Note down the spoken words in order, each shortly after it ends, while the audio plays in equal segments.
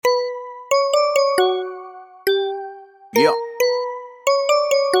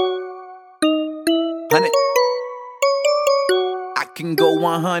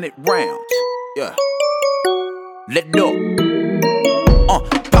100 rounds. Yeah. Let know.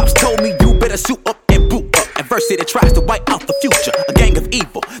 Pops told me you better suit up and boot up. Adversity tries to wipe out the future. A gang of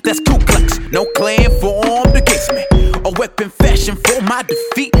evil, that's Ku Klux. No clan formed against me. A weapon fashioned for my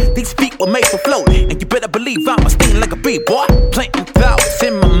defeat. These feet were made for floating, and you better believe I'm a sting like a bee, boy. Planting thoughts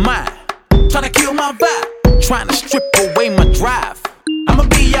in my mind, trying to kill my vibe, trying to strip away my drive. I'ma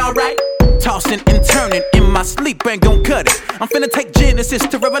be alright. Tossing and turning in my sleep ain't gon' cut it. I'm finna take Genesis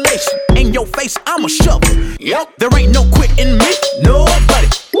to Revelation. In your face, I'm a shovel. Yup, there ain't no quitting me, nobody.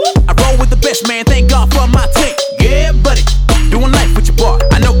 I roll with the best, man, thank God for my team. Yeah, buddy, doing life with your boy.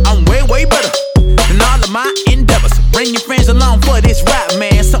 I know I'm way, way better than all of my endeavors. Bring your friends along for this ride,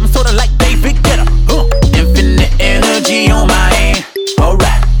 man. Something sorta like David Guetta. Infinite energy on my hand.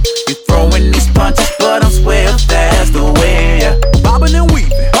 Alright, you throwing these punches, but I'm swift as the wind. Bobbing and weaving,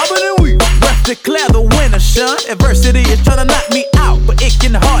 declare the winner, son. Adversity is trying to knock me out, but it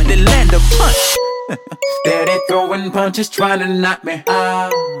can hardly land a punch. Steady throwing punches, trying to knock me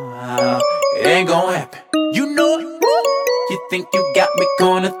out. It ain't gonna happen. You know it. You think you got me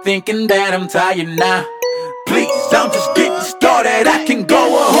corner, thinking that I'm tired now. Please, I'm just getting started. I can go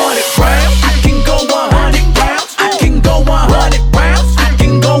 100 rounds. I can go 100 rounds. I can go 100 rounds. I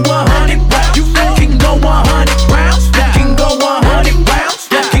can go 100 rounds. You know I can go 100 rounds. I can go 100 rounds.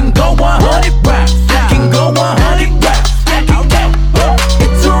 I can go 100 rounds. I can go 100 rounds. I can go.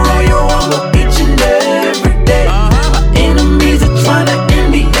 It's a royal rumble each and every day. My enemies are trying to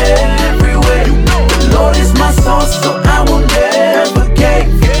end me everywhere. The Lord is my source, so I will never cave.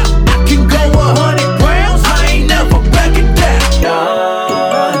 I can go 100 rounds. I ain't never backing down. No,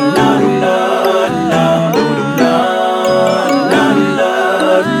 no, no, no, no, no, no, no, no,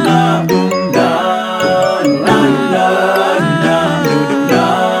 no, no.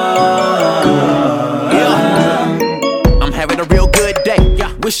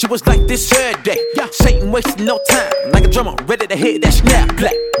 Wish it was like this every day. Satan wasting no time, like a drummer ready to hit that snap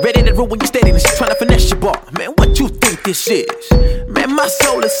black, ready to ruin your steadiness, trying to finesse your ball. Man, what you think this is? Man, my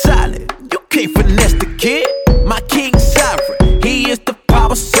soul is solid. You can't finesse the kid. My king sovereign, he is the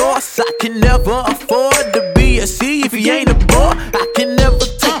power source. I can never afford to be a C if he ain't a boy. I can never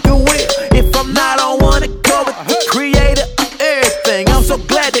take the wheel if I'm not on one accord with the creator of everything. I'm so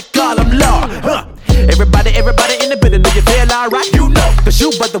glad they call him Lord. Everybody in the building, do you feel alright? You know, cause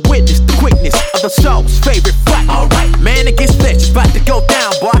you but the witness, the quickness of the soul's favorite fight. Alright, man against flesh, it's about to go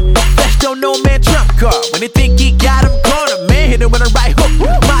down, boy. Flesh don't know man trump card. When he think he got him cornered, man, hit him with a right hook.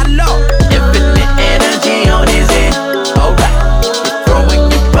 My lord, infinite energy on his end. Alright, you're throwing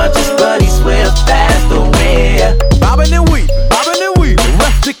your punches, but he swift fast away. Bobbing and weaving,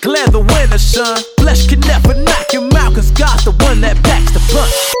 rough declare the winner, son. Flesh can never knock him out, cause God's the one that backs the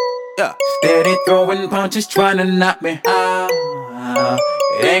punch. Steady throwing punches, trying to knock me out.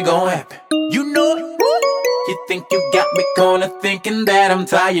 It ain't gonna happen. You know it. You think you got me corner, thinking that I'm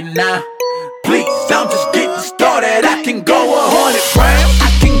tired now. Please, I'm just getting started. I can go 100 rounds.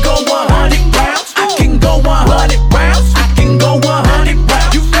 I can go 100.